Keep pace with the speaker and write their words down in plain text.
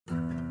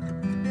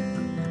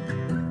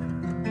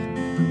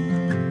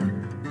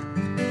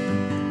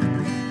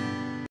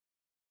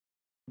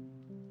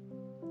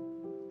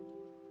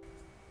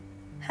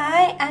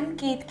Hi, I'm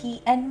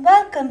Ketki and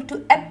welcome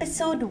to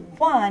episode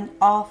 1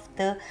 of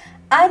the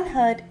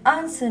Unheard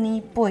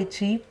Unsuni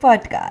Poetry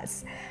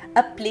Podcast,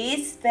 a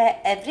place where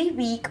every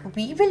week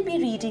we will be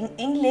reading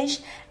English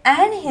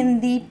and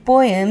Hindi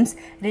poems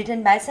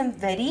written by some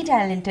very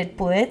talented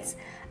poets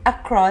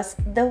across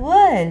the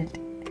world.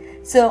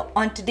 So,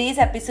 on today's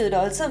episode,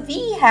 also,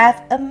 we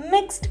have a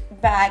mixed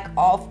bag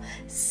of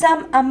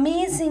some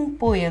amazing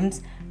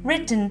poems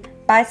written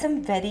by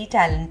some very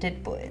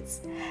talented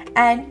poets.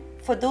 And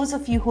for those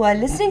of you who are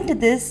listening to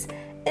this,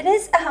 it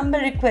is a humble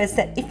request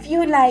that if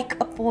you like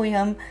a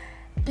poem,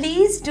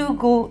 please do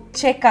go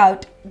check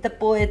out the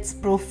poet's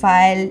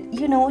profile.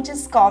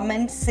 Just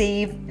comment,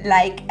 save,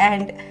 like,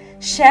 and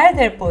share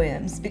their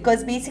poems,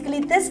 because basically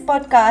this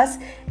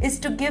podcast is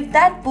to give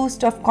that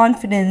boost of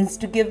confidence,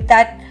 to give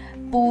that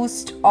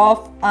boost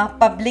of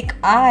public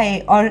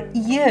eye or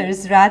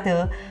ears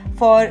rather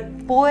for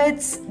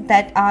poets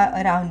that are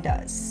around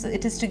us. So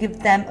it is to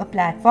give them a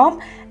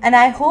platform, and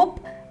I hope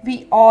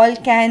we all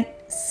can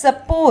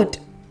support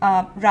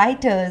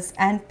writers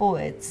and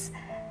poets,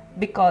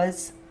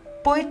 because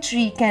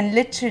poetry can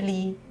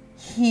literally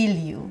heal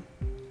you.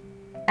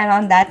 And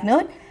on that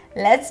note,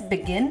 let's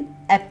begin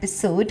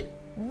episode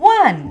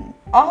 1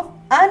 of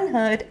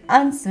Unheard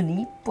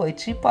Unsuni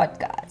Poetry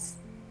Podcast.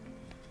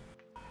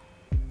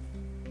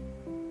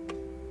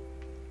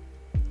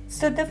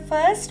 So the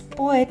first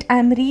poet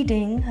I'm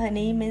reading, her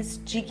name is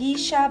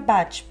Jigisha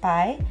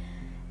Bajpai,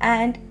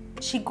 and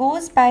she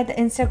goes by the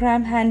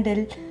Instagram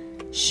handle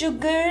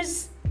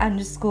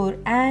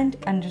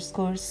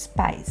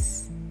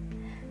sugars_and_spice.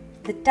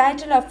 The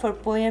title of her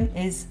poem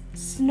is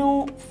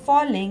Snow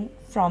Falling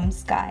from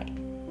Sky.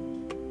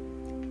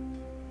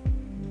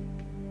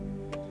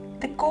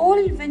 The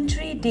cold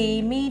wintry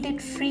day made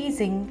it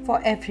freezing for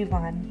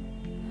everyone,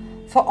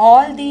 for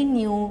all they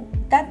knew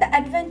that the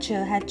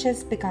adventure had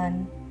just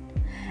begun.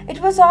 It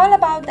was all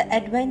about the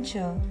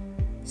adventure,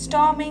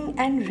 storming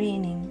and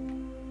raining.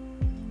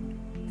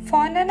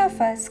 For none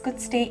of us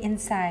could stay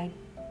inside.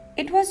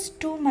 It was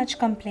too much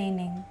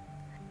complaining.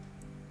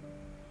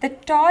 The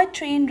toy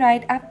train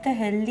ride up the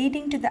hill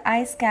leading to the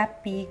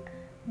ice-capped peak,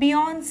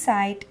 beyond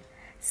sight,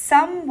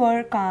 some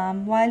were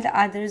calm while the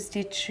others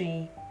did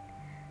shriek.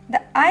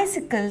 The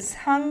icicles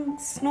hung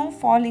snow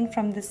falling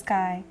from the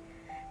sky.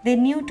 They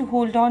knew to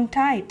hold on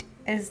tight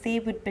as they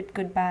would bid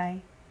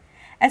goodbye.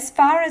 As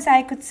far as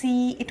I could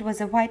see, it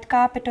was a white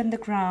carpet on the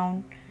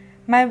ground.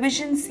 My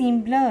vision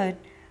seemed blurred,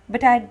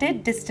 but I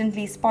did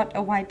distantly spot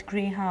a white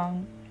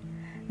greyhound.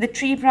 The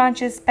tree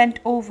branches bent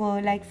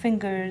over like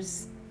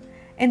fingers.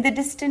 In the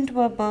distance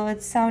were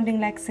birds sounding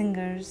like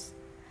singers.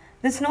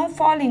 The snow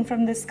falling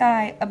from the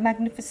sky, a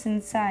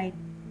magnificent sight.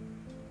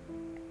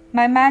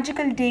 My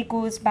magical day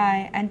goes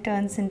by and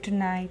turns into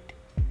night.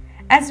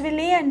 As we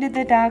lay under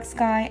the dark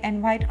sky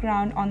and white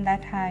ground on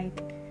that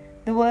height,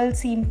 the world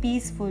seemed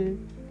peaceful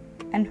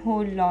and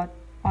whole lot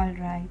all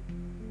right.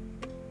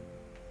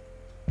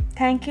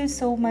 Thank you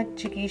so much,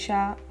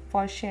 Jigisha,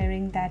 for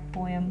sharing that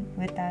poem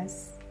with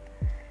us.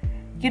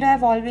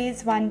 I've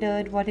always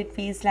wondered what it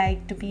feels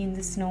like to be in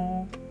the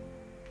snow,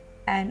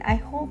 and I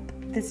hope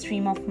this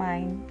dream of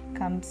mine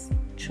comes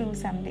true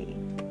someday.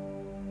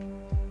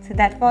 So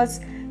that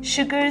was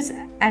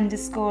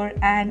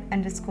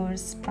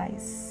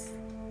sugars_and_spice,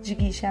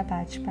 Jigisha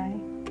Bajpai.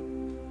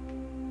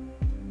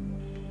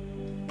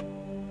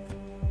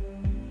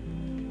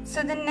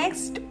 So the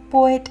next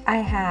poet I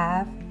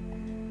have,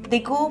 they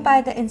go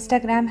by the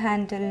Instagram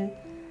handle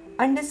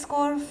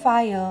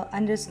 _fire_n_love.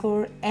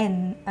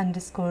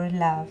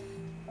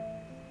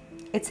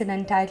 It's an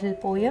untitled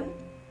poem,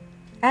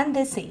 and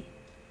they say,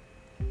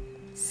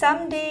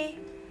 someday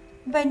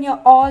when your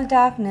all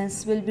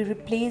darkness will be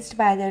replaced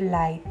by their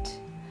light,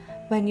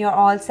 when your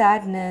all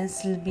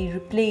sadness will be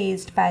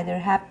replaced by their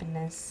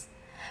happiness,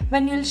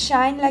 when you'll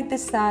shine like the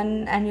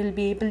sun and you'll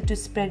be able to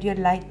spread your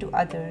light to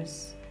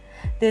others,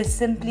 they'll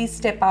simply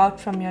step out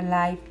from your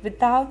life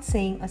without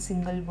saying a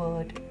single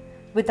word,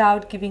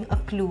 without giving a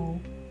clue.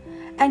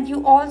 And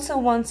you also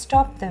won't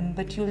stop them,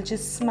 but you'll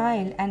just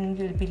smile and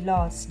you'll be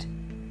lost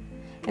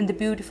in the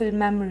beautiful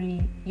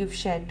memory you've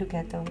shared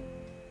together.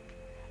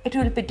 It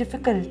will be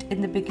difficult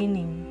in the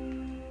beginning,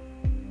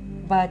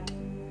 but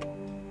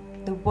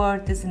the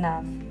worth is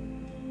enough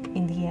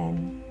in the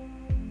end.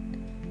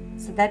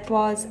 So that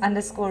was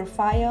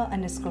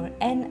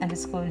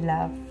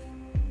 _fire_n_love.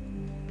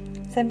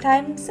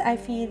 Sometimes I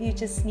feel you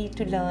just need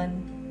to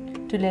learn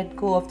to let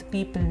go of the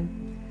people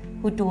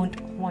who don't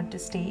want to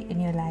stay in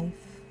your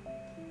life.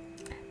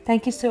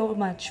 Thank you so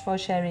much for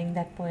sharing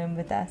that poem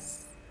with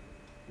us.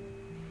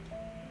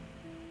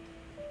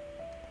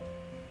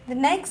 The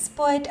next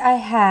poet I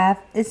have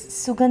is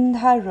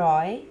Sugandha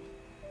Roy.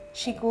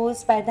 She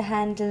goes by the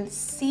handle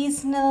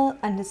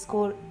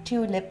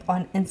seasonal_tulip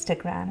on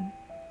Instagram.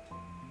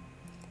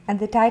 And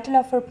the title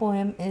of her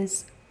poem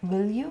is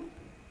Will You?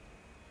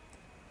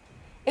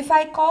 If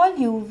I call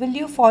you, will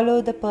you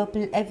follow the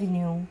purple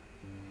avenue?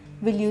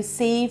 Will you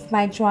save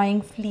my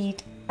drawing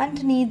fleet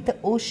underneath the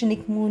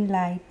oceanic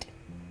moonlight?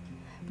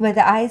 where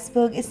the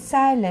iceberg is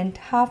silent,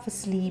 half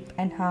asleep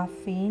and half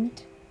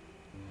faint?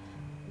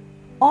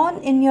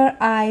 On in your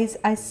eyes,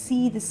 I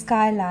see the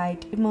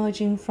skylight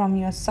emerging from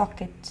your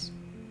socket.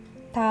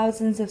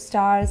 Thousands of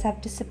stars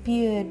have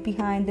disappeared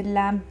behind the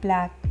lamp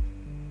black.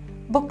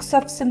 Books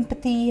of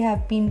sympathy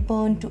have been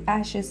burned to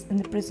ashes in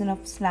the prison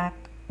of slack.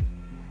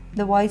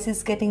 The voice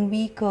is getting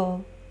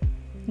weaker.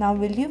 Now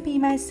will you be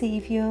my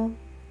savior?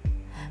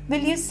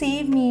 Will you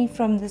save me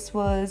from this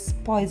world's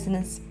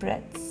poisonous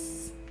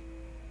breaths?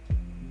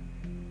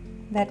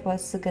 That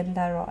was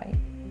Sugandha Roy.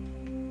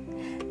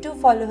 Do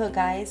follow her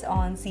guys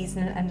on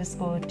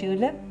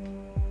seasonal_tulip.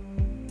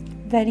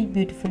 Very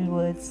beautiful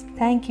words.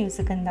 Thank you,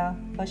 Sugandha,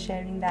 for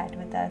sharing that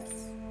with us.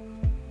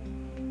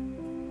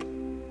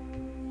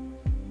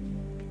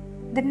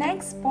 The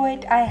next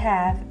poet I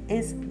have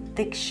is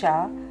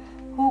Diksha,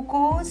 who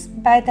goes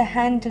by the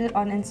handle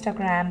on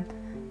Instagram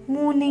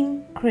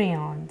Mooning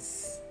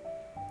Crayons.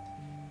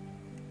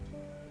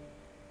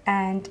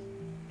 And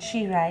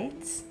she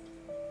writes,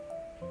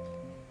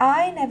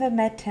 I never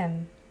met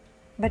him,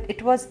 but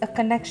it was a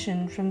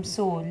connection from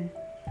soul,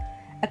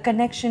 a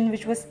connection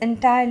which was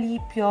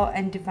entirely pure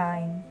and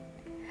divine,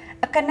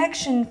 a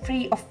connection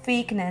free of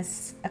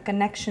fakeness, a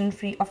connection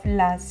free of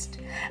lust,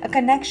 a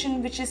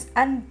connection which is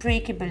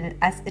unbreakable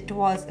as it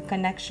was a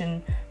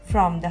connection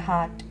from the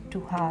heart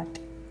to heart.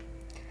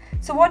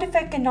 So what if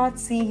I cannot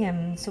see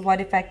him? So what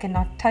if I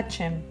cannot touch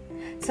him?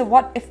 So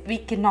what if we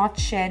cannot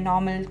share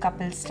normal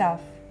couple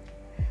stuff?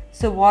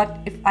 So what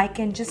if I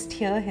can just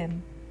hear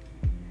him?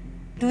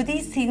 Do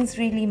these things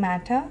really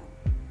matter?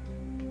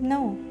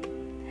 No.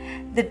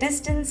 The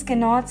distance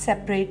cannot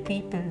separate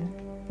people.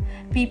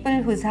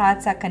 People whose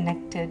hearts are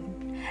connected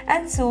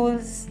and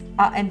souls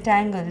are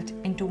entangled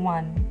into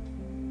one.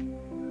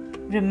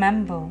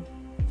 Remember,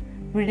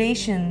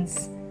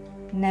 relations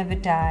never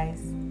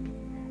dies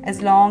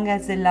as long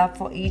as the love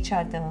for each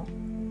other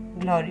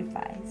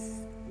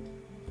glorifies.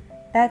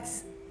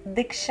 That's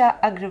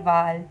Diksha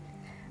Agrawal,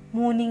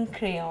 Mooning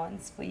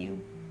Crayons for you.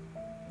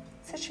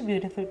 Such a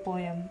beautiful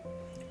poem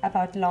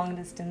about long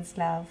distance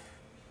love.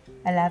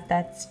 A love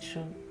that's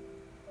true.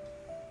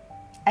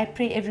 I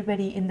pray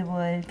everybody in the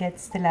world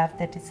gets the love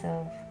they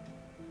deserve.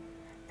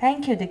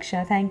 Thank you,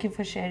 Diksha. Thank you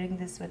for sharing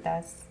this with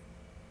us.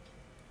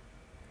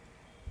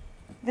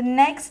 The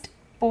next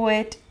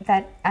poet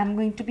that I'm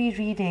going to be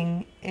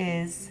reading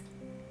is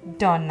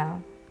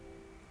Donna,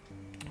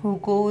 who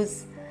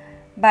goes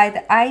by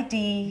the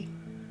ID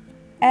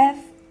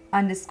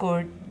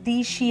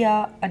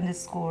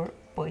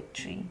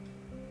F_Deshia_poetry.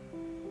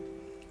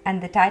 And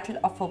the title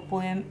of her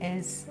poem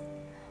is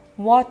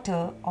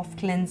Water of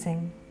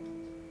Cleansing.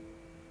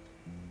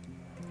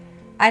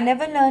 I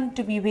never learned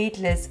to be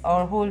weightless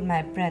or hold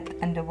my breath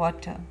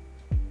underwater.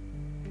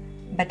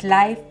 But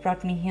life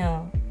brought me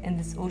here in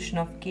this ocean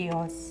of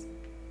chaos.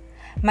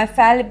 My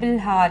fallible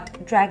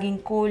heart dragging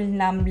cold,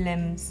 numb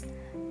limbs,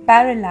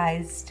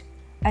 paralyzed,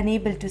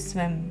 unable to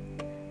swim.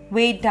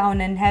 Weighed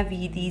down and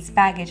heavy these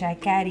baggage I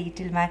carry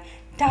till my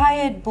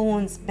tired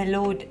bones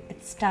bellowed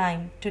it's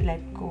time to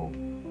let go.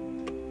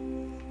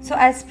 So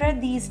I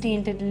spread these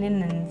tainted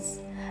linens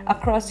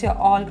across your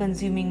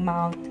all-consuming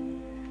mouth.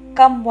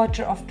 Come,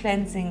 water of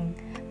cleansing,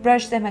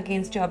 brush them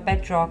against your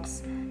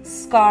bedrocks,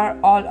 scar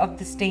all of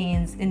the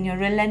stains in your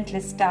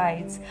relentless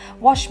tides,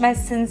 wash my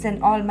sins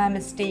and all my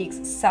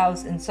mistakes,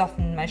 souse and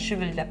soften my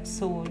shriveled up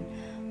soul,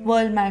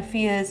 whirl my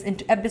fears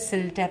into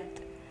abyssal depth.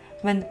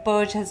 When the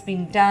purge has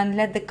been done,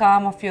 let the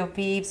calm of your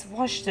waves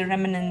wash the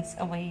remnants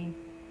away.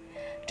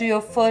 To your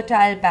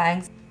fertile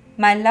banks,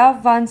 my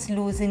love once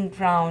losing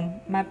ground,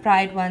 my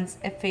pride once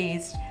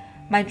effaced,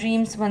 my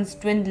dreams once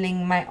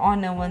dwindling, my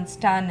honor once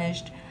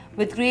tarnished,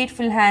 with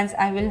grateful hands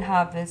I will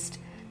harvest,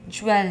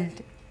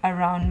 jeweled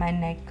around my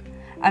neck.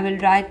 I will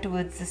ride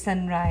towards the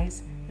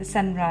sunrise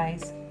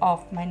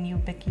of my new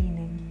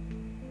beginning.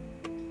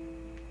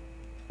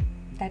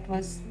 That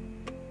was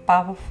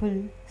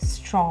powerful,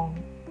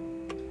 strong,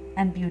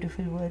 and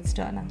beautiful words,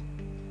 Donna.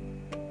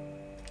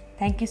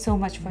 Thank you so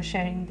much for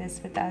sharing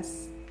this with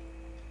us.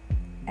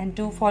 And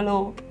do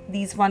follow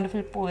these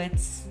wonderful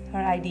poets.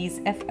 Her ID is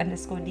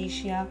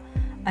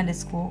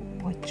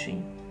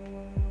F_Deshia_poetry.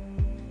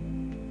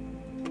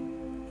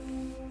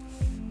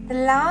 The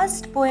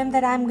last poem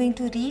that I'm going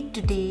to read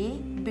today,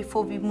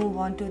 before we move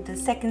on to the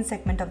second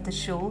segment of the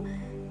show,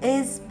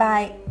 is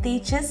by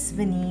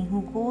Tejaswini,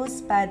 who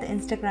goes by the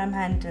Instagram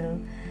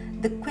handle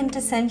The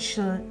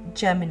Quintessential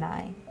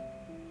Gemini.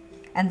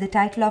 And the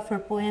title of her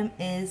poem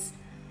is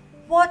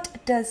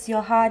What Does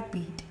Your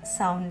Heartbeat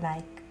Sound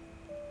Like?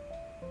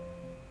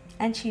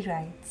 And she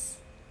writes,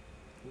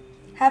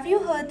 have you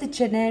heard the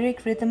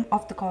generic rhythm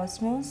of the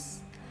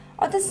cosmos?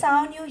 Or the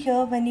sound you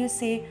hear when you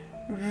say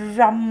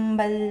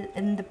rumble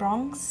in the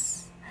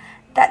Bronx?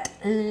 That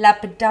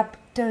lub-dub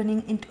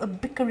turning into a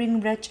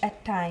bickering wretch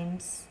at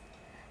times,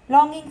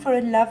 longing for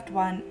a loved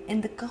one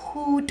in the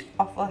cahoot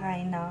of a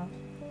hyena,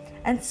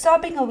 and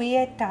sobbing away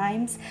at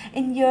times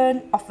in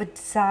yearn of a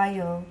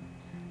desire,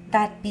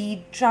 that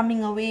beat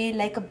drumming away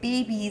like a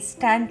baby's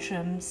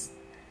tantrums,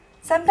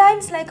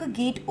 sometimes like a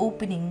gate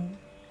opening,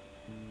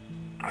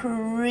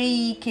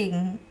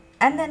 creaking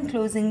and then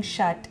closing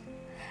shut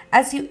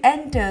as you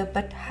enter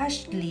but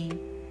hushedly,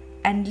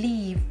 and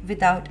leave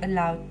without a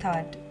loud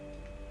thud.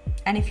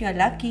 And if you're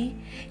lucky,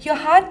 your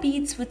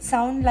heartbeats would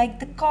sound like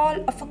the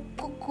call of a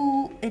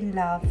cuckoo in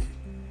love,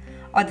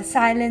 or the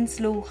silent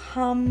slow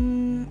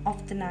hum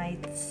of the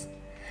nights.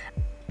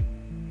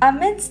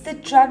 Amidst the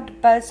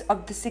drugged buzz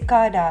of the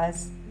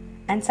cicadas,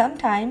 and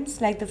sometimes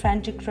like the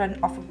frantic run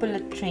of a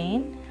bullet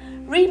train,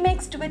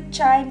 remixed with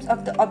chimes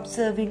of the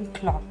observing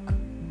clock,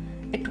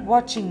 it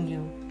watching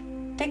you,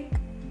 tick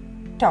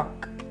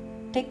tock,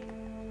 tick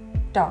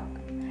tock,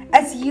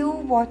 as you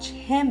watch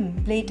him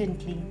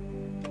blatantly.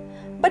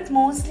 But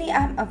mostly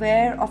I'm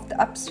aware of the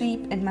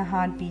upsweep in my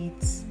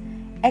heartbeats,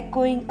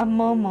 echoing a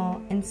murmur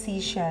in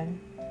seashell,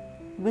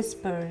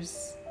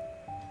 whispers.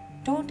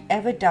 Don't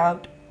ever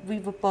doubt we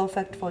were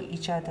perfect for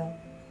each other.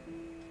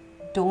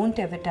 Don't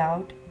ever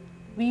doubt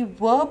we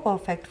were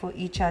perfect for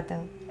each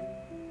other.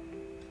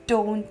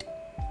 Don't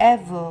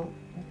ever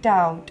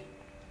doubt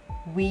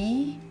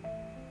we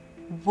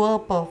were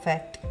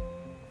perfect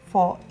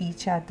for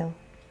each other.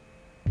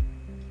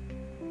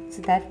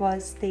 So that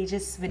was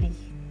Tejaswini,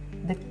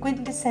 the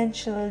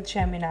quintessential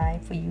Gemini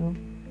for you.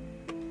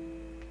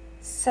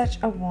 Such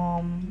a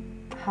warm,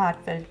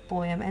 heartfelt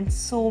poem and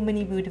so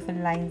many beautiful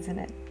lines in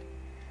it.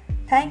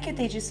 Thank you,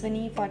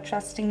 Tejaswini, for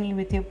trusting me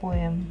with your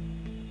poem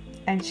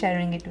and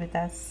sharing it with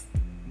us.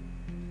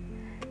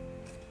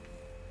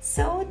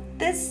 So,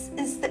 this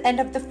is the end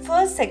of the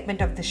first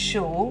segment of the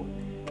show.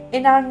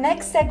 In our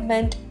next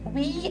segment,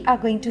 we are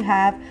going to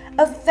have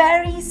a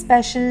very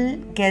special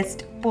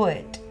guest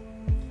poet.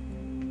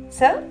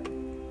 So,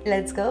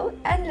 let's go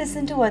and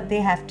listen to what they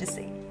have to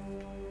say.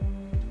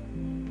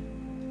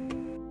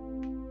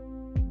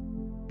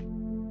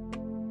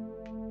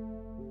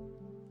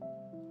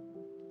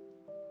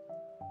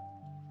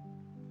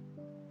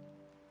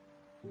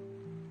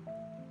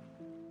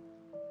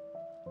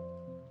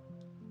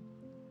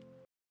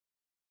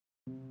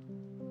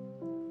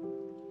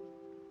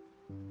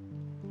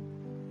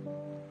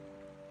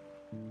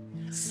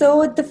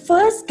 So, the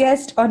first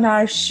guest on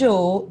our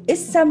show is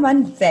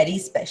someone very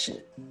special.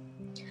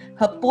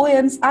 Her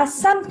poems are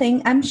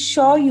something I'm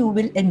sure you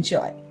will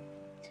enjoy.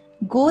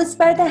 Goes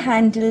by the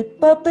handle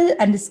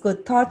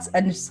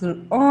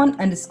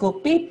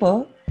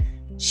purple_thoughts_on_paper.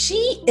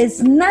 She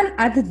is none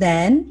other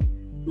than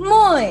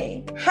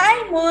Moy.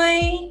 Hi,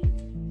 Moy.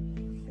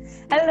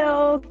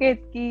 Hello,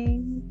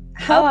 Ketki.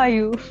 How are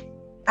you?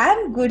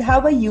 I'm good.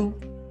 How are you?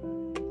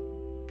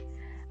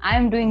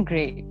 I'm doing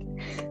great.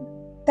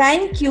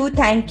 Thank you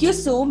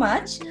so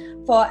much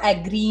for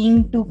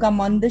agreeing to come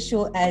on the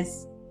show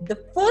as the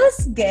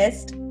first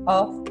guest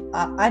of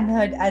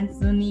Unheard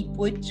Ansuni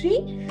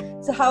Poetry.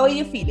 So how are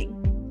you feeling?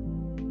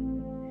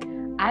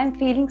 I'm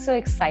feeling so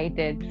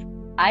excited.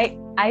 I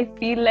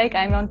feel like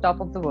I'm on top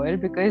of the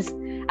world because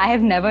I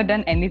have never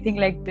done anything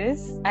like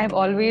this. I've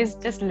always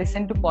just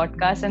listened to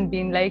podcasts and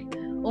been like,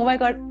 oh my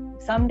God,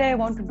 someday I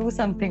want to do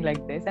something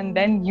like this. And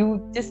then you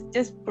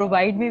just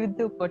provide me with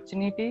the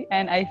opportunity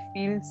and I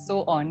feel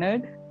so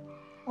honored.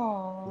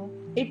 Oh,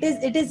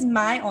 it is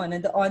my honor.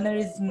 The honor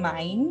is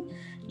mine.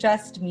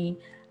 Trust me.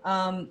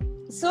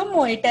 So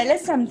Moy, tell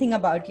us something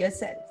about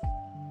yourself.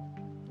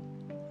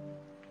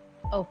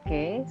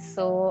 Okay,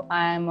 so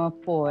I'm a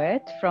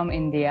poet from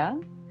India.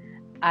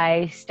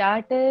 I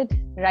started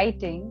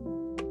writing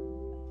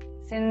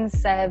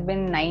since I have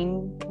been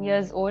 9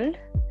 years old.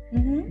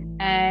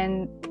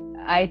 And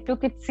I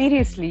took it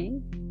seriously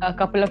a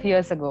couple of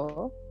years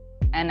ago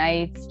and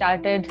I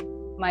started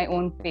my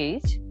own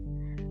page,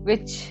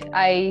 which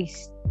I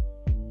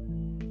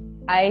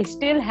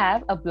still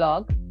have a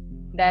blog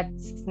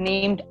that's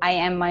named I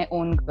Am My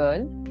Own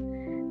Girl,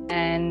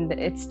 and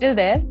it's still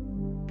there.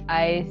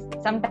 I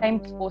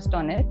sometimes post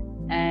on it,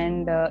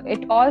 and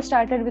it all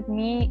started with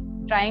me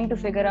trying to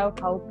figure out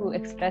how to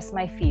express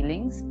my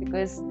feelings,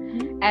 because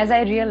as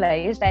I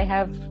realized, I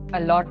have a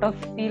lot of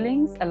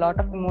feelings, a lot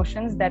of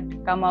emotions that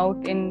come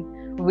out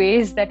in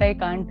ways that I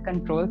can't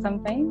control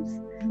sometimes.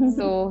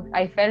 So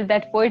I felt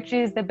that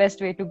poetry is the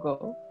best way to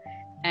go,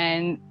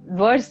 and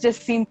words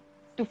just seem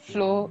to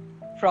flow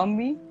from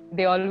me.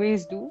 They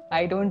always do.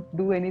 I don't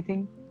do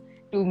anything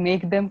to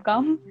make them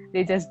come.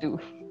 They just do.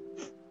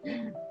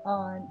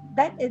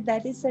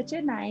 That is such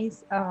a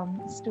nice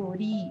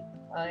story.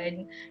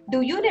 And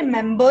do you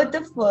remember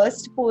the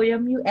first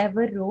poem you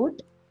ever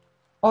wrote,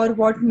 or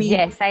what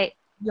made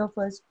your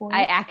first poem?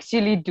 I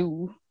actually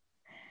do.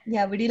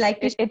 Yeah, would you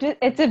like to?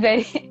 It's a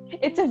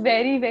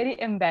very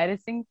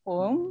embarrassing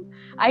poem.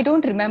 I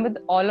don't remember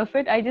all of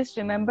it. I just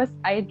remember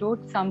I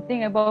wrote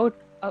something about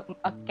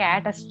a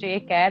cat, a stray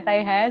cat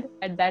I had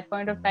at that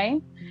point of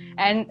time,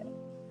 and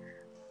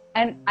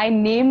I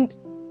named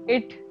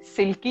it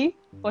Silky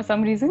for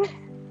some reason.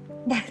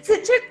 That's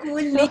such a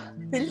cool name,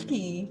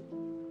 Silky.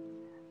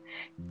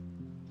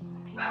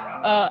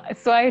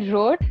 So I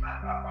wrote,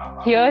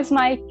 here's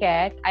my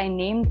cat, I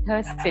named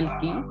her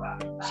Silky.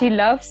 She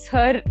loves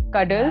her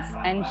cuddles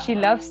and she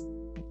loves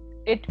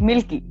it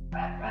milky.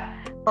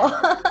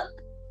 Oh,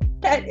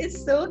 that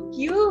is so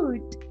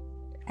cute.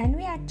 And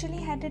we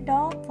actually had a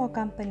dog for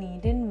company,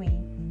 didn't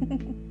we?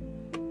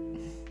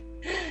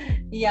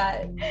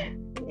 Yeah,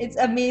 it's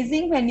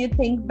amazing when you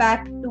think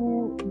back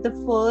to the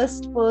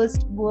first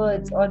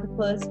words or the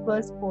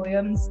first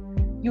poems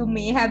you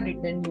may have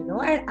written,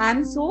 and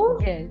I'm so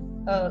Yes.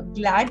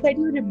 glad that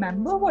you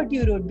remember what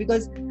you wrote,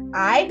 because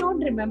I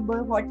don't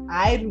remember what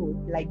I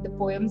wrote, like the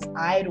poems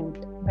I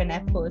wrote when I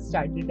first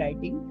started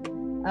writing.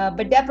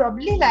 But they're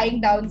probably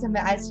lying down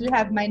somewhere. I still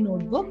have my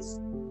notebooks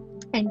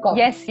and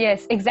copies.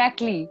 Yes,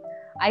 exactly.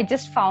 I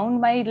just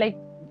found my, like,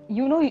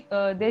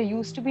 there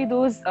used to be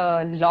those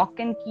lock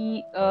and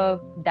key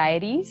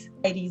diaries.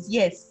 Diaries.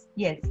 Yes.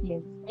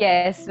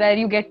 Yes, where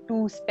you get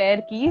two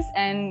spare keys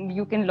and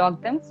you can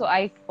lock them. So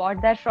I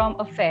bought that from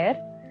a fair,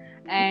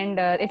 and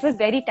it was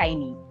very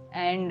tiny,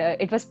 and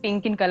it was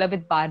pink in color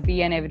with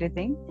Barbie and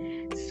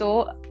everything.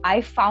 So I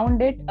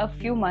found it a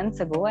few months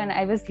ago, and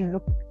I was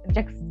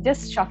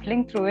just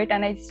shuffling through it,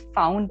 and I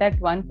found that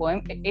one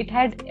poem. It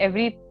had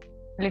every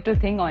little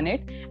thing on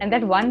it, and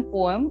that one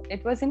poem,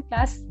 it was in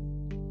class,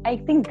 I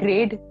think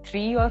grade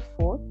 3 or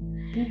 4.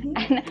 Mhm.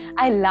 And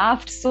I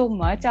laughed so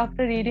much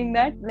after reading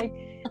that. Like,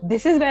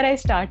 this is where I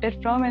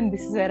started from, and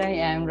this is where I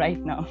am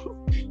right now.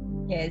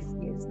 Yes.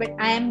 But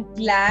I am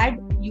glad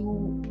you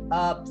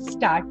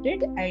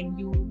started and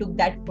you took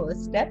that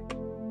first step.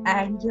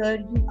 And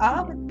here you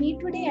are with me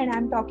today, and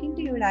I'm talking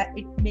to you. And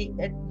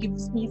it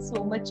gives me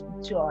so much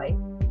joy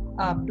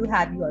to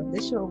have you on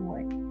the show,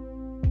 Moy.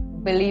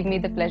 Believe me,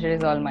 the pleasure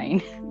is all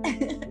mine.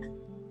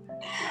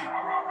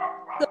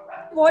 So,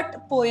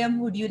 what poem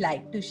would you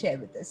like to share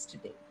with us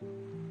today?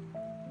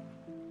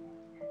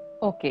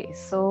 Okay,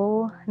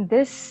 so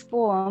this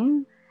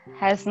poem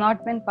has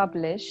not been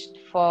published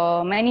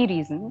for many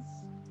reasons.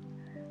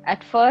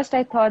 At first,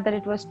 I thought that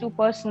it was too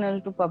personal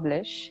to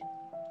publish.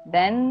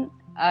 Then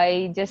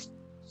I just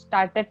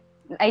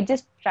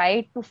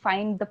tried to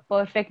find the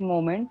perfect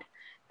moment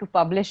to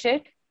publish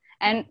it.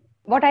 And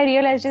what I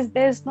realized is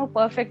there's no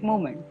perfect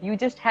moment. You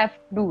just have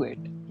to do it.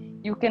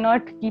 You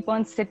cannot keep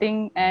on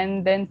sitting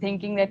and then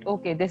thinking that,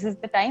 okay, this is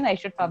the time I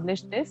should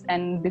publish this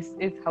and this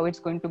is how it's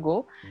going to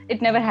go.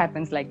 It never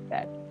happens like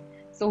that.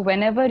 So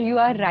whenever you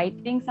are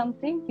writing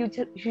something,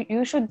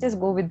 you should just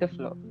go with the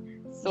flow.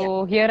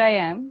 So Here I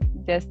am,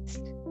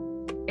 just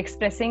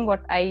expressing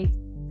what I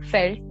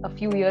felt a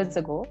few years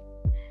ago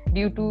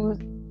due to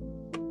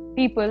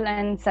people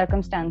and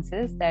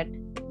circumstances that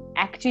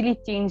actually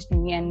changed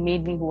me and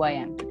made me who I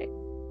am today.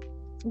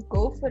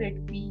 Go for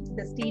it, P.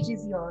 The stage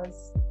is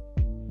yours.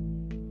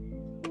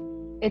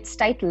 It's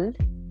titled,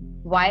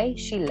 Why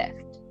She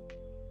Left.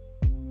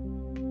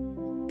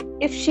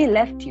 If she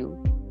left you,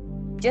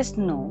 just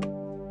know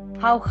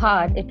how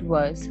hard it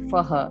was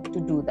for her to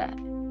do that.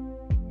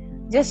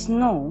 Just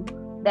know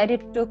that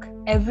it took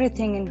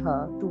everything in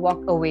her to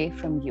walk away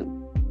from you.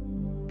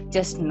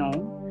 Just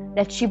know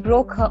that she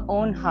broke her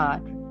own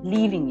heart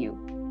leaving you.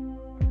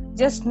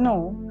 Just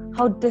know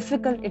how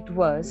difficult it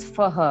was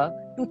for her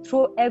to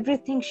throw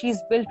everything she's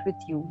built with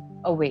you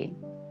away.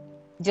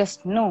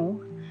 Just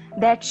know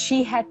that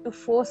she had to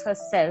force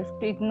herself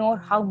to ignore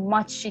how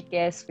much she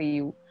cares for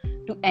you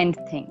to end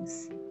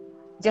things.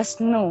 Just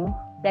know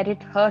that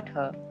it hurt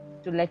her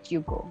to let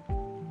you go.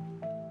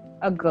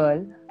 A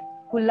girl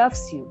who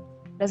loves you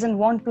doesn't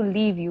want to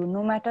leave you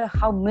no matter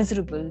how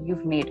miserable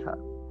you've made her.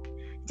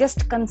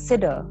 Just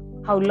consider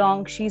how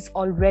long she's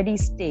already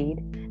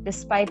stayed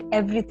despite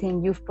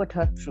everything you've put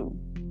her through.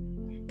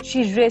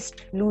 She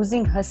risked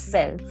losing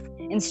herself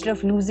instead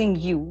of losing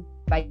you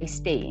by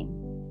staying.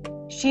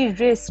 She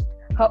risked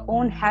her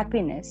own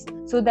happiness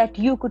so that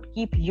you could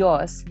keep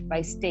yours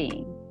by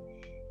staying.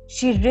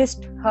 She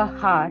risked her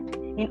heart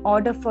in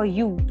order for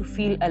you to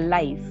feel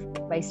alive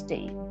by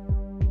staying.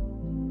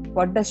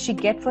 What does she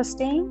get for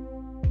staying?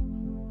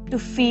 To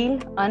feel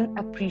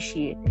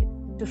unappreciated,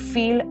 to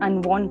feel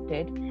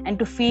unwanted, and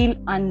to feel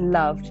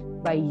unloved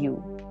by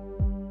you.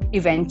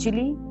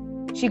 Eventually,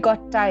 she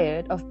got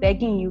tired of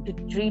begging you to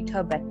treat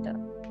her better.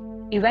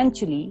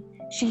 Eventually,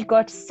 she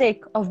got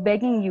sick of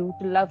begging you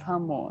to love her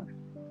more.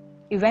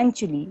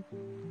 Eventually,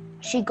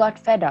 she got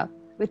fed up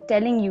with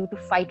telling you to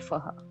fight for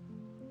her.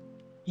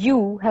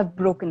 You have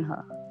broken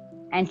her,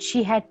 and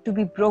she had to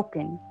be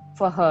broken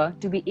for her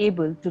to be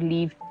able to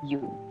leave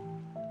you.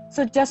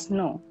 So just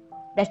know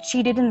that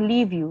she didn't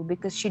leave you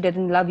because she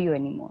didn't love you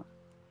anymore.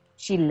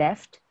 She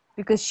left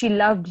because she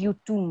loved you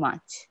too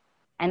much,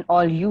 and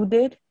all you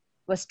did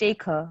was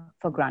take her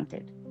for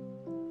granted.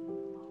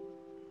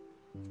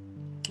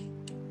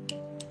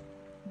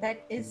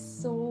 That is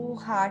so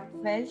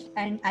heartfelt,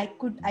 and I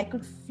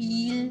could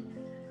feel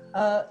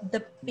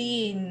the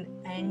pain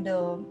and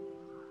the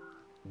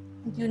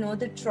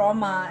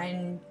trauma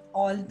and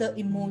all the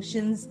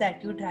emotions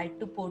that you tried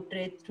to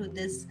portray through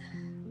this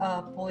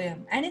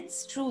poem. And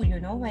it's true,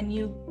 when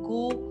you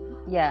go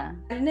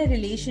in a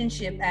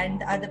relationship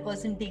and the other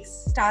person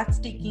starts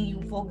taking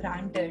you for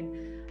granted,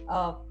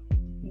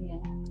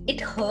 it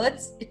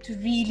hurts. It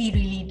really,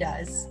 really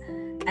does.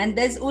 And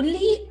there's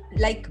only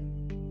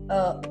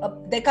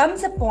there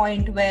comes a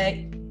point where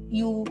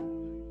you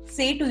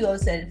say to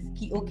yourself,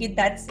 okay,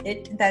 that's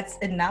it, that's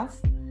enough,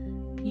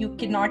 you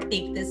cannot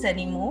take this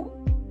anymore,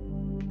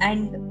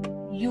 and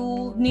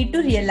you need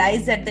to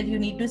realize that you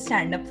need to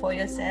stand up for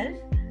yourself.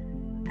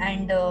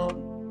 And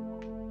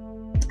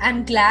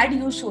I'm glad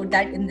you showed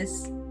that in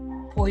this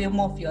poem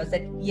of yours,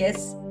 that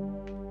yes,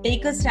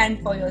 take a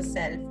stand for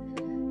yourself,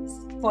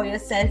 for your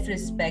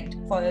self-respect,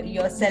 for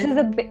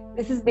yourself.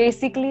 This is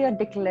basically a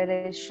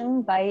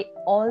declaration by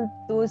all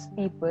those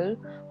people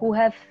who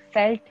have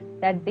felt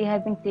that they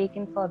have been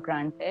taken for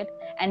granted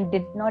and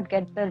did not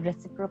get the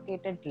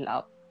reciprocated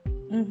love.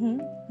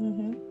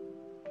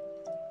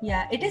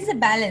 Yeah, it is a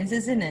balance,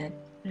 isn't it?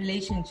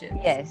 Relationships.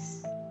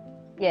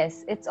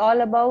 Yes, it's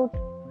all about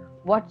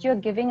what you're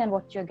giving and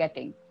what you're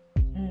getting.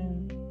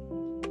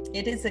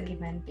 It is a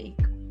give and take.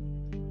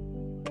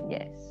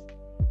 Yes.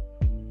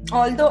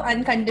 Although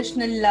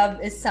unconditional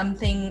love is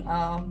something,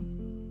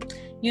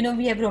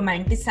 we have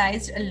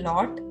romanticized a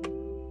lot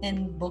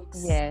in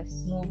books,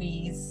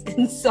 movies,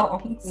 in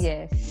songs.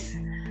 Yes,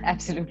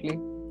 absolutely.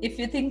 If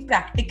you think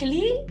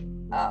practically,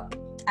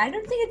 I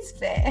don't think it's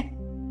fair.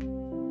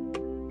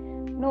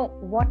 No,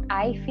 what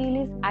I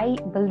feel is I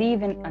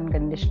believe in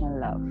unconditional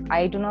love.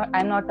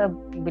 I'm not a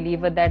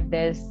believer that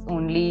there's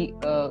only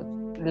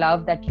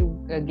love that you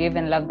give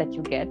and love that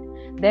you get.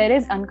 There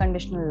is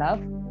unconditional love,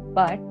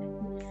 but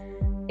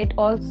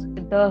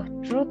the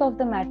truth of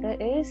the matter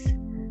is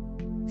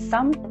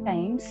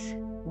sometimes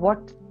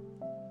what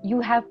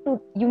you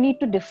need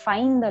to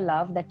define the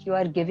love that you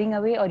are giving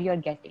away or you're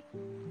getting,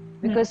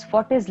 because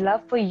what is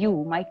love for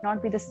you might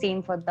not be the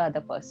same for the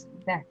other person.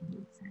 Exactly.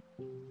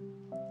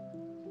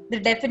 The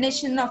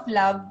definition of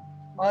love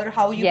or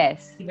how you give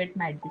it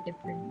might be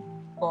different.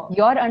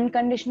 Your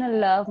unconditional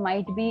love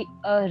might be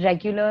a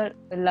regular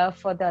love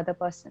for the other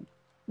person.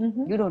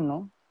 You don't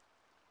know.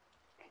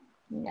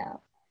 Yeah.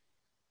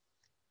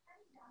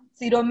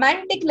 See,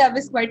 romantic love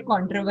is quite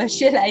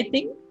controversial, I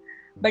think.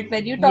 But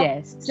when you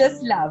talk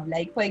just love,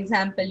 like for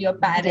example, your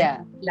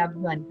parents love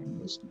you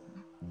unconditionally.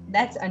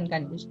 That's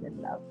unconditional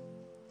love.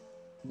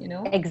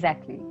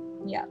 Exactly.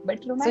 Yeah,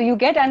 but so you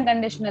get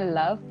unconditional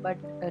love, but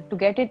to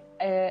get it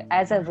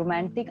as a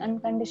romantic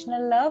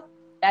unconditional love,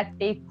 that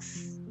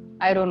takes,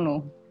 I don't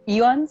know,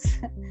 eons,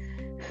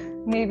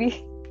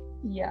 maybe.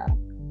 Yeah.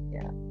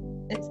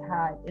 It's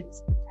hard.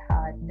 It's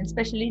hard,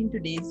 especially in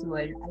today's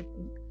world, I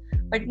think.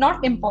 But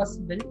not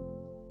impossible.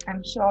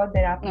 I'm sure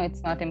there are people. No,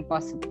 it's not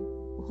impossible.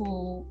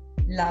 Who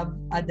love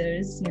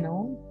others,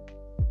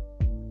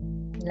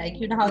 like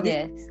how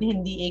they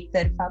Hindi ek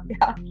tarfa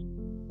pyar.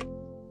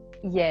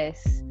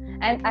 Yes,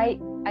 and I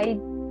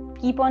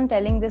keep on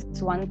telling this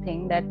one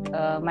thing that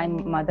my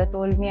mother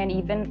told me, and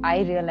even I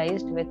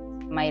realized with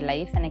my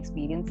life and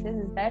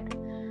experiences, is that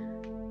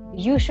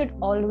you should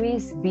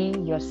always be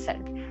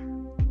yourself.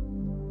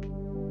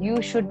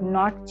 You should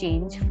not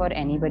change for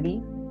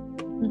anybody,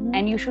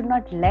 and you should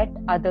not let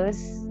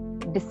others'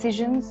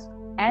 decisions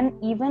and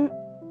even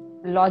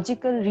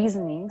logical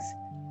reasonings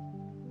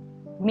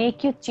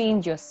make you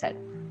change yourself,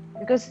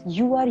 because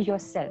you are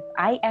yourself.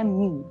 I am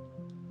me.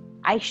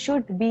 I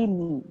should be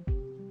me.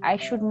 I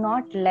should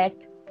not let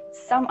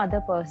some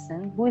other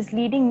person who is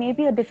leading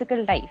maybe a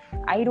difficult life,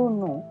 I don't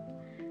know,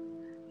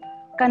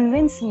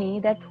 convince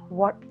me that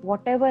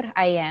whatever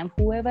I am,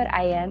 whoever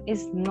I am,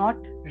 is not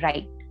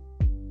right.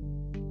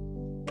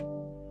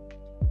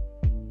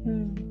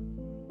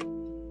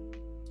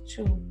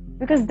 True.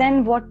 Because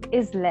then what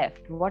is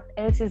left? What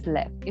else is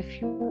left?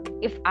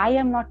 If I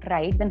am not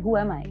right, then who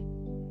am I?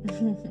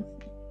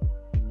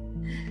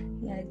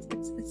 Yeah,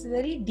 it's a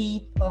very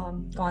deep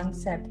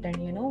concept,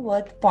 and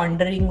worth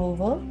pondering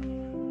over.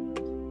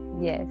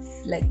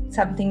 Yes. Like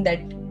something that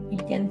you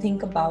can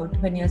think about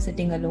when you're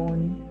sitting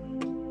alone.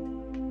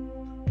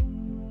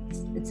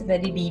 It's a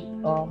very deep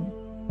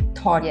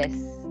thought. Yes,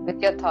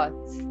 with your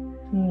thoughts.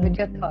 With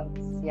your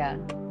thoughts, yeah.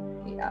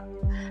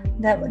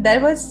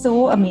 That was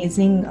so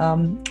amazing.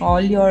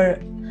 All your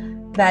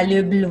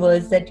valuable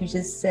words that you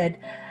just said.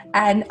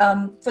 And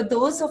for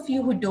those of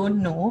you who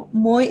don't know,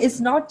 Moy is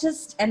not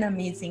just an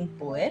amazing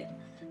poet,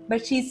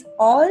 but she's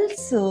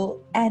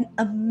also an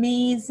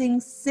amazing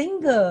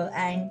singer,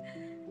 and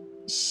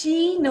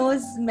she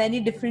knows many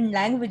different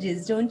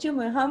languages, don't you,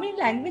 Moy? How many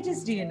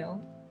languages do you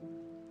know?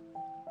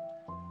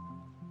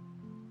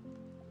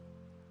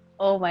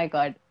 Oh my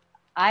God.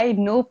 I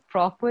know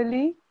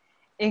properly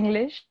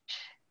English,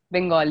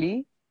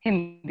 Bengali,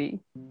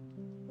 Hindi.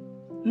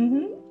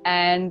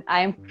 And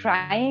I'm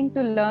trying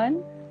to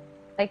learn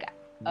like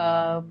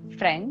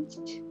French,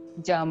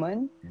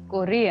 German,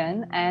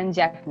 Korean, and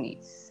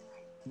Japanese.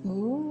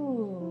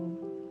 Ooh.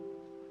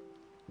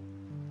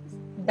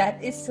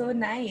 That is so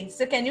nice.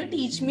 So can you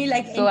teach me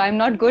So I'm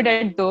not good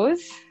at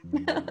those.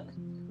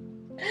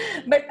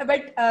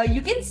 but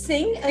you can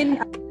sing in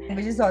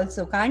languages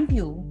also, can't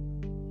you?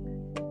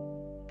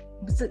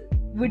 So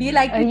would you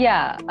like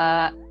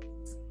to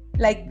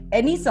like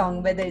any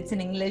song, whether it's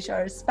in English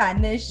or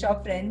Spanish or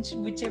French,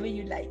 whichever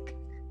you like?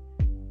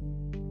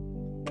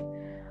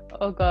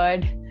 Oh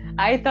God,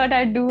 I thought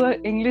I'd do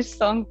an English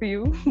song for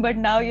you, but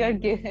now you're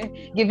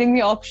giving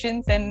me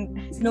options,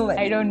 and no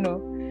I don't know.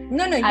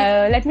 No.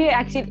 Let me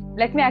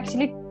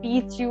actually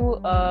teach you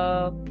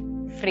a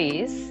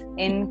phrase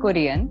in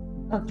Korean.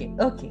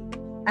 Okay.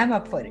 I'm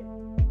up for it.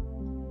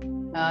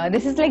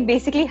 This is like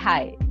basically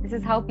hi. This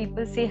is how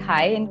people say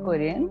hi in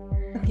Korean.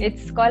 Okay.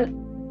 It's called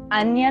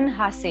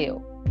안녕하세요.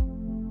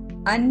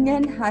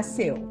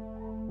 안녕하세요.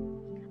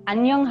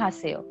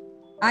 안녕하세요.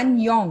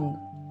 안녕.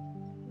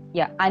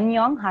 Yeah,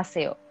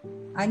 안녕하세요.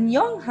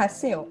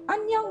 안녕하세요.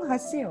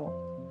 안녕하세요.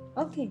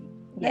 Okay.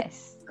 Yes.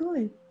 That's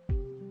cool.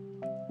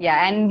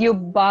 Yeah, and you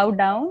bow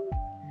down.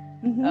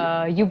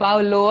 Mm-hmm. You bow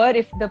lower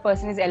if the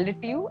person is elder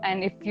to you,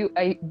 and if you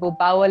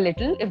bow a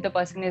little if the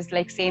person is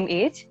like same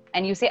age,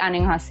 and you say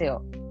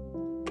안녕하세요.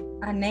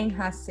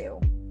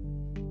 안녕하세요.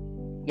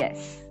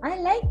 Yes.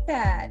 I like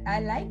that.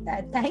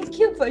 Thank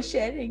you for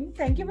sharing.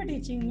 Thank you for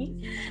teaching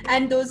me.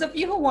 And those of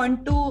you who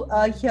want to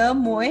hear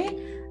Moy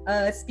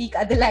speak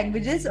other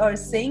languages or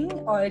sing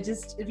or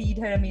just read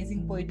her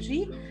amazing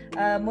poetry,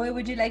 Moy,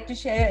 would you like to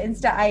share your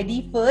Insta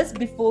ID first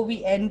before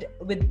we end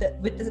with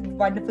this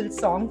wonderful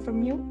song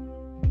from you?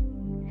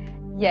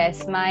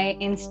 Yes, my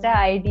Insta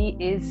ID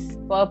is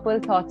purple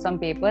thoughts on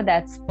paper.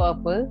 That's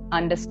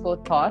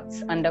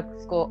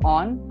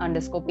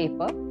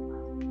purple_thoughts_on_paper.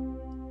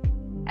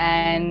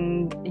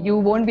 And you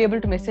won't be able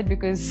to miss it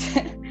because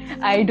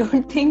I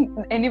don't think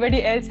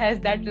anybody else has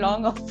that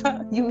long of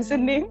a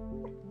username.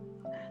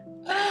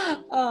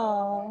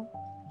 Oh.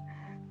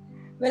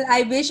 Well,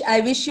 I wish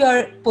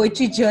your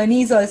poetry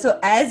journey is also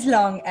as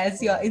long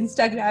as your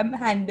Instagram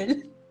handle.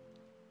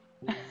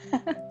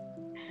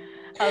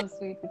 How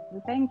sweet it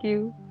is. Thank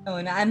you. No,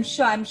 I'm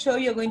sure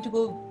you're going to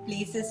go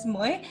places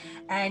more.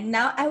 And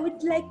now I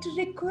would like to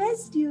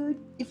request you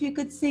if you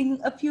could sing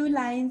a few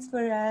lines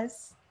for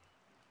us.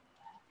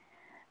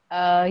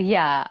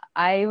 Yeah,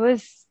 I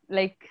was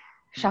like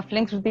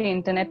shuffling through the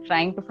internet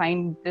trying to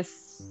find this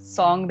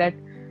song that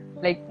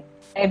like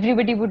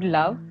everybody would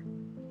love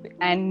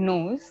and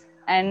knows,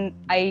 and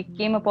I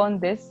came upon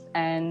this,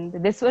 and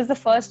this was the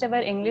first ever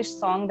English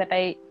song that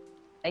I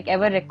like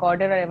ever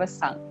recorded or ever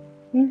sung.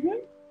 Mm-hmm.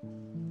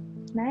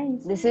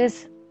 Nice. This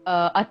is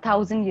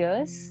 1,000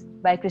 Years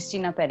by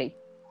Christina Perry.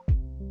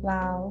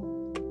 Wow.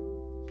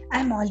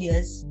 I'm all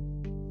ears.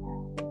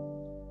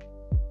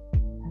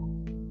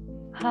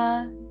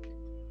 Heart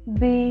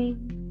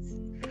beats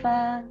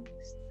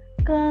fast,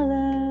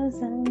 colors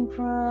and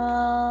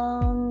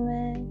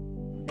promises.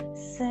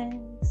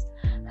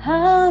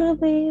 How to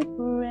be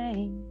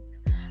brave?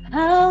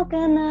 How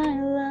can I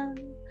love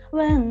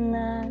when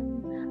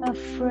I'm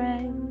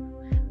afraid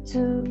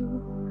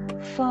to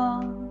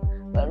fall?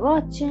 But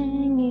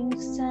watching you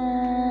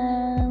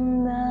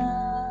stand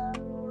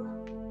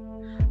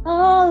alone,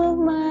 all of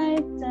my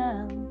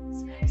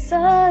doubts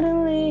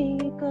suddenly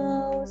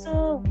goes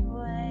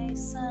away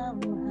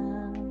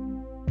somehow.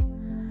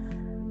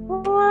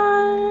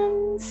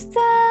 One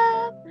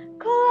step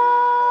closer.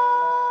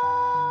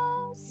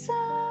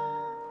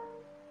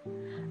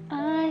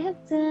 I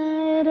have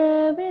died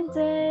every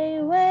day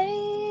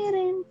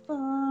waiting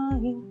for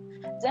you.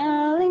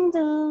 Darling,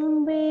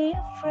 don't be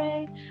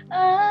afraid.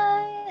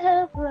 I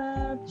have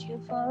loved you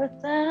for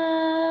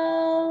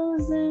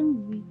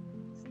 1,000 years.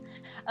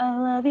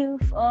 I'll love you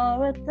for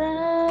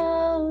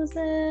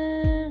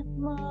 1,000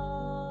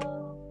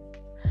 more.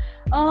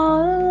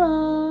 All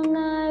along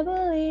I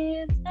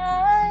believed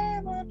I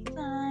would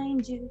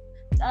find you.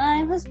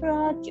 Time has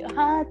brought your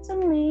heart to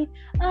me.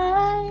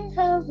 I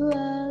have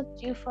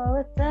loved you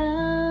for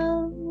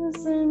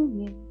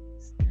 1,000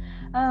 years.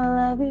 I'll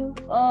love you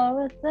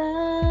for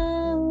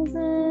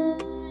 1,000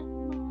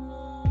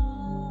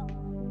 more.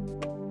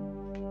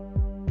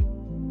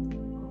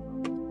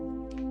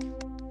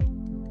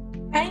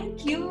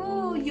 Thank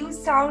you. You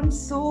sound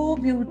so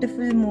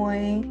beautiful,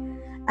 Moy.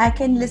 I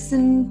can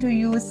listen to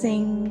you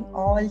sing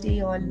all day,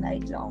 all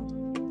night long.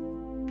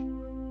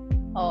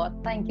 Oh,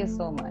 thank you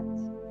so much.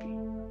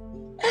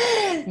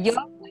 You're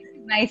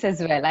nice as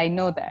well. I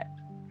know that.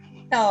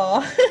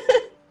 Oh,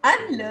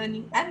 I'm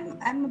learning.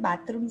 I'm a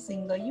bathroom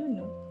singer, you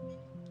know.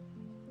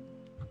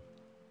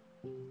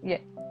 Yeah.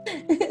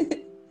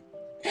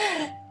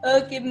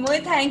 Okay,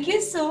 Moy, thank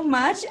you so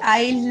much.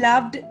 I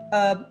loved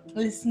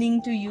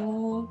listening to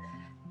you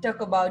talk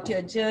about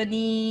your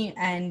journey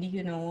and,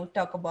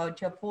 talk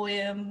about your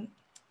poem.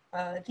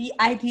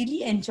 I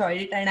really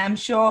enjoyed it, and I'm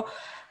sure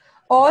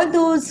all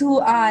those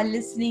who are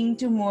listening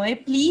to Moy,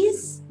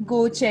 please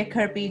go check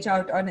her page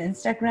out on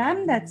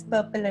Instagram. That's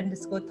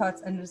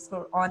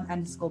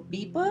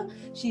purple_thoughts_on_paper.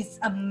 She's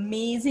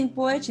amazing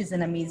poet. She's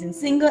an amazing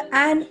singer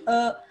and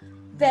a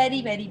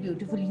very, very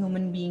beautiful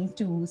human being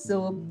too.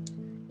 So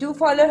do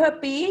follow her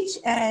page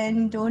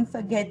and don't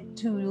forget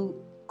to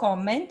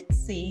comment,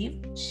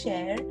 save,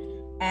 share,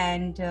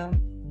 and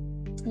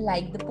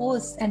like the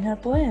posts and her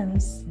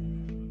poems.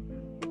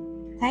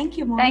 Thank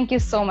you, Mom. Thank you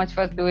so much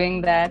for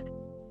doing that,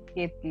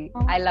 Kirti.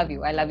 I love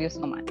you. I love you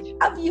so much.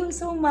 Love you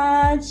so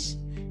much.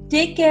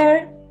 Take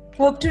care.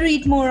 Hope to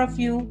read more of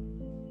you.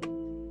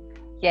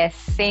 Yes,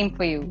 same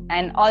for you.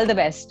 And all the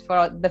best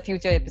for the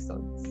future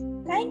episodes.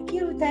 Thank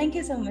you. Thank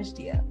you so much,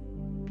 dear.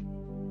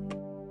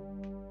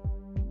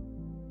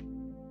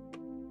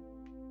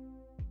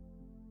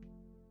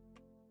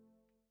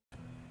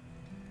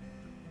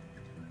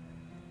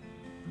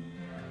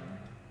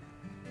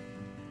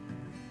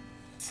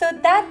 So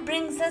that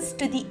brings us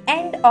to the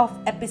end of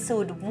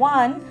episode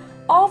 1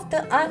 of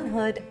the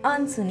Unheard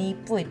Unsuni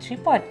Poetry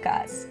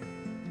Podcast.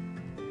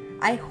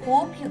 I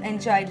hope you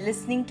enjoyed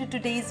listening to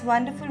today's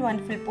wonderful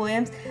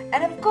poems,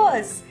 and of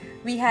course,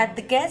 we had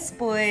the guest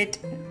poet,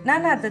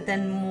 none other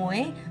than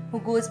Moe,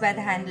 who goes by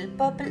the handle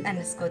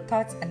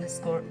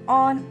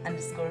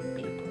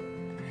purple_thoughts_on_paper.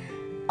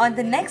 On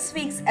the next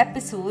week's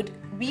episode,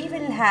 we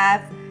will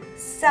have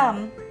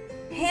some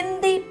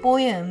Hindi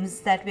poems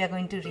that we are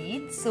going to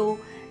read. So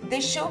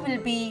this show will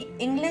be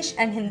English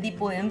and Hindi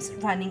poems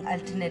running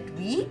alternate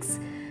weeks.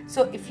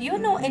 So if you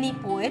know any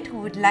poet who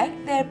would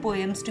like their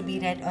poems to be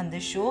read on the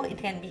show, it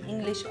can be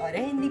English or a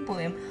Hindi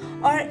poem,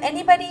 or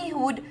anybody who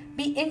would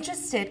be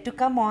interested to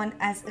come on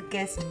as a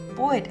guest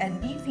poet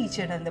and be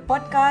featured on the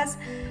podcast,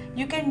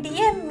 you can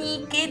DM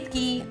me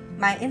Ketki.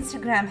 My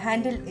Instagram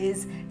handle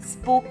is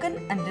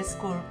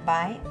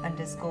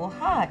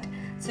spoken_by_heart.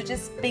 So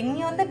just ping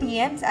me on the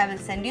DMs. I will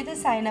send you the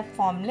sign up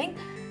form link.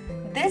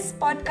 This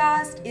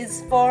podcast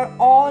is for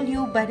all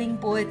you budding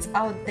poets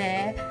out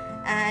there,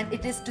 and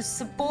it is to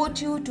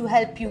support you, to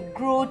help you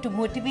grow, to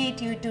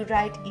motivate you to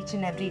write each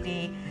and every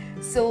day.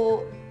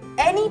 So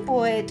any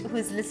poet who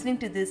is listening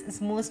to this is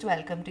most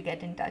welcome to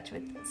get in touch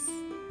with us.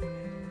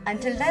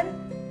 Until then,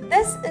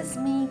 this is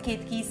me,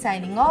 Ketki,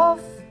 signing off.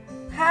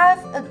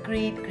 Have a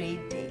great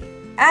day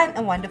and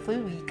a wonderful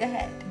week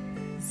ahead.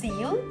 See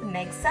you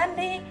next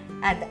Sunday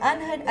at the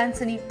Unheard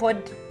Unsuni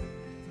Pod.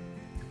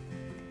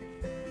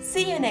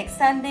 See you next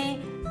Sunday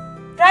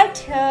right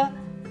here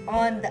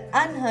on the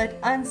Unheard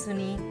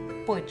Unsuni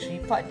Poetry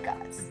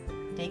Podcast.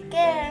 Take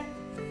care.